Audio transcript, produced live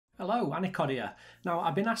Hello, AniCod here. Now,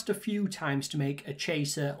 I've been asked a few times to make a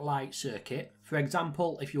chaser light circuit. For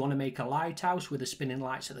example, if you want to make a lighthouse with the spinning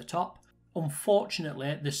lights at the top.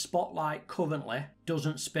 Unfortunately, the spotlight currently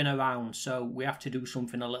doesn't spin around, so we have to do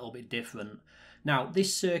something a little bit different. Now,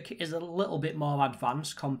 this circuit is a little bit more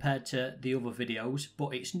advanced compared to the other videos,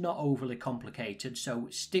 but it's not overly complicated, so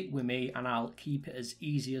stick with me and I'll keep it as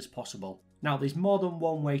easy as possible. Now, there's more than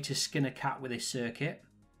one way to skin a cat with this circuit.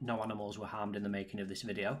 No animals were harmed in the making of this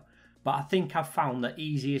video, but I think I've found the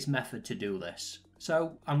easiest method to do this.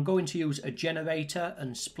 So I'm going to use a generator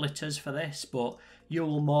and splitters for this, but you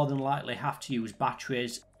will more than likely have to use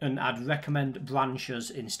batteries, and I'd recommend branches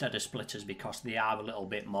instead of splitters because they are a little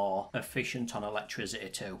bit more efficient on electricity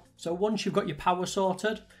too. So once you've got your power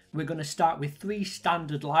sorted, we're going to start with 3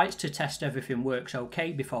 standard lights to test everything works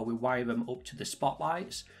okay before we wire them up to the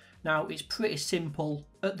spotlights. Now, it's pretty simple.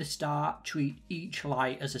 At the start, treat each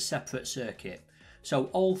light as a separate circuit. So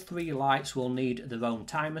all 3 lights will need their own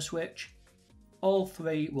timer switch, all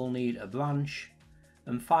 3 will need a branch,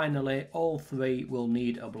 and finally all 3 will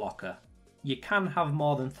need a blocker. You can have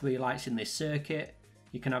more than 3 lights in this circuit.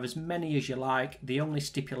 You can have as many as you like. The only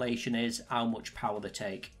stipulation is how much power they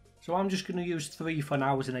take. So I'm just going to use 3 for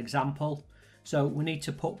now as an example. So we need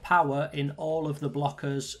to put power in all of the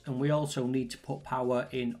blockers, and we also need to put power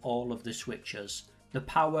in all of the switches. The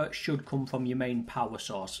power should come from your main power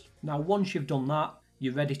source. Now, once you've done that,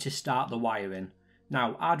 you're ready to start the wiring.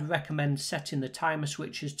 Now, I'd recommend setting the timer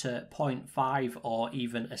switches to 0.5 or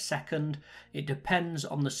even a second. It depends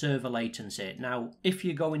on the server latency. Now, if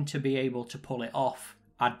you're going to be able to pull it off,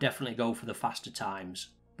 I'd definitely go for the faster times,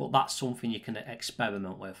 but that's something you can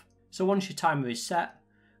experiment with. So once your timer is set,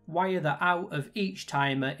 wire the out of each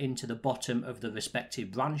timer into the bottom of the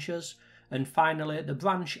respective branches, and finally the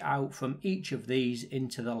branch out from each of these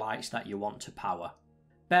into the lights that you want to power.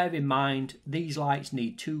 Bear in mind, these lights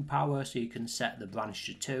need 2 power, so you can set the branch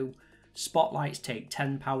to 2. Spotlights take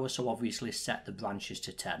 10 power, so obviously set the branches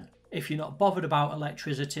to 10. If you're not bothered about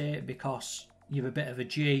electricity because you're a bit of a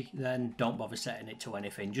G, then don't bother setting it to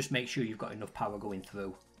anything. Just make sure you've got enough power going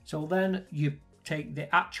through. So then you take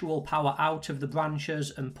the actual power out of the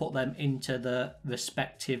branches and put them into the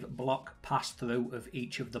respective block pass-through of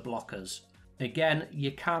each of the blockers. Again,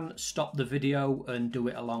 you can stop the video and do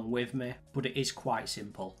it along with me, but it is quite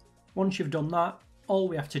simple. Once you've done that, all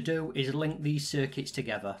we have to do is link these circuits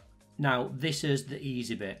together. Now, this is the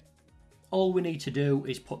easy bit. All we need to do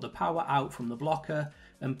is put the power out from the blocker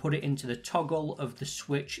and put it into the toggle of the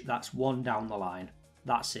switch that's one down the line.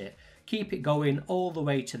 That's it. Keep it going all the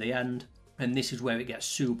way to the end, and this is where it gets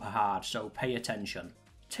super hard, so pay attention.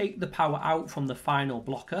 Take the power out from the final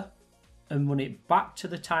blocker and run it back to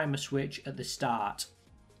the timer switch at the start.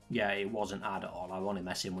 Yeah, it wasn't hard at all, I'm only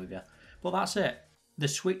messing with you. But that's it. The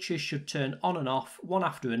switches should turn on and off one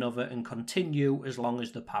after another and continue as long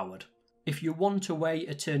as they're powered. If you want a way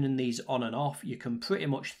of turning these on and off, you can pretty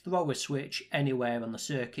much throw a switch anywhere on the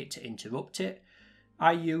circuit to interrupt it.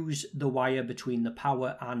 I use the wire between the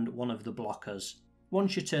power and one of the blockers.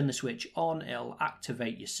 Once you turn the switch on, it'll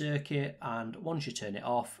activate your circuit, and once you turn it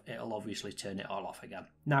off, it'll obviously turn it all off again.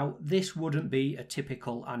 Now, this wouldn't be a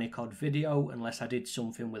typical AniCod video unless I did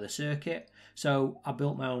something with a circuit, so I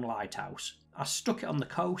built my own lighthouse. I stuck it on the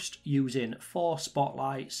coast using 4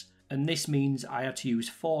 spotlights, and this means I had to use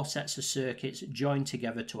 4 sets of circuits joined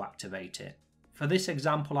together to activate it. For this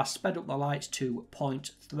example, I sped up the lights to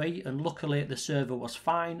 0.3, and luckily the server was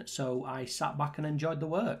fine, so I sat back and enjoyed the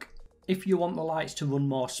work. If you want the lights to run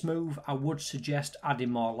more smooth, I would suggest adding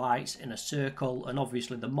more lights in a circle, and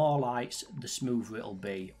obviously the more lights, the smoother it'll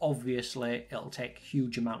be. Obviously, it'll take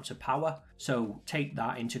huge amounts of power, so take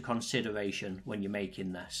that into consideration when you're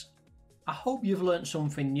making this. I hope you've learnt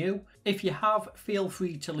something new. If you have, feel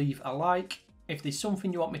free to leave a like. If there's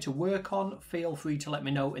something you want me to work on, feel free to let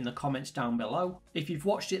me know in the comments down below. If you've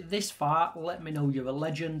watched it this far, let me know you're a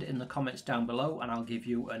legend in the comments down below and I'll give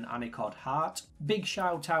you an AniCod heart. Big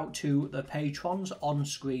shout out to the patrons on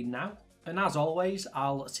screen now. And as always,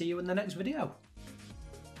 I'll see you in the next video.